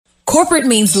Corporate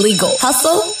means legal.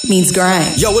 Hustle means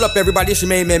grind. Yo, what up, everybody? It's your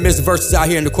main man, Mr. Versus, out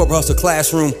here in the Corporate Hustle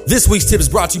Classroom. This week's tip is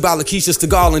brought to you by Lakeisha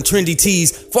Stegall and Trendy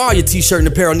Tees. For all your t-shirt and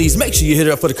apparel needs, make sure you hit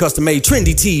her up for the custom-made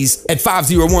Trendy Tees at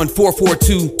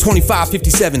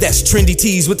 501-442-2557. That's Trendy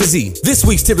Tees with a Z. This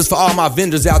week's tip is for all my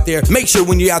vendors out there. Make sure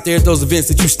when you're out there at those events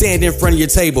that you stand in front of your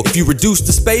table. If you reduce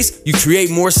the space, you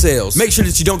create more sales. Make sure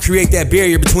that you don't create that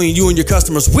barrier between you and your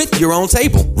customers with your own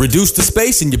table. Reduce the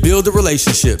space and you build the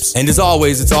relationships. And as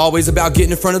always, it's always about getting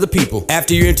in front of the people.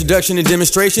 After your introduction and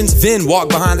demonstrations, then walk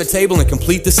behind the table and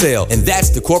complete the sale. And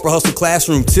that's the Corporate Hustle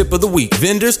Classroom tip of the week.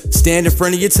 Vendors, stand in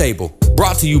front of your table.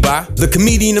 Brought to you by the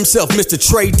comedian himself, Mr.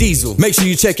 Trey Diesel. Make sure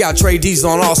you check out Trey Diesel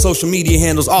on all social media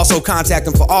handles. Also contact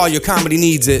him for all your comedy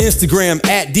needs at Instagram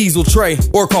at Diesel Trey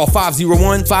or call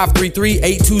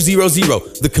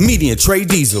 501-533-8200. The comedian Trey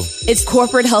Diesel. It's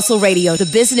Corporate Hustle Radio, the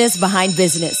business behind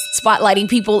business, spotlighting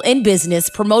people in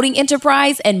business, promoting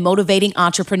enterprise, and motivating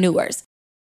entrepreneurs.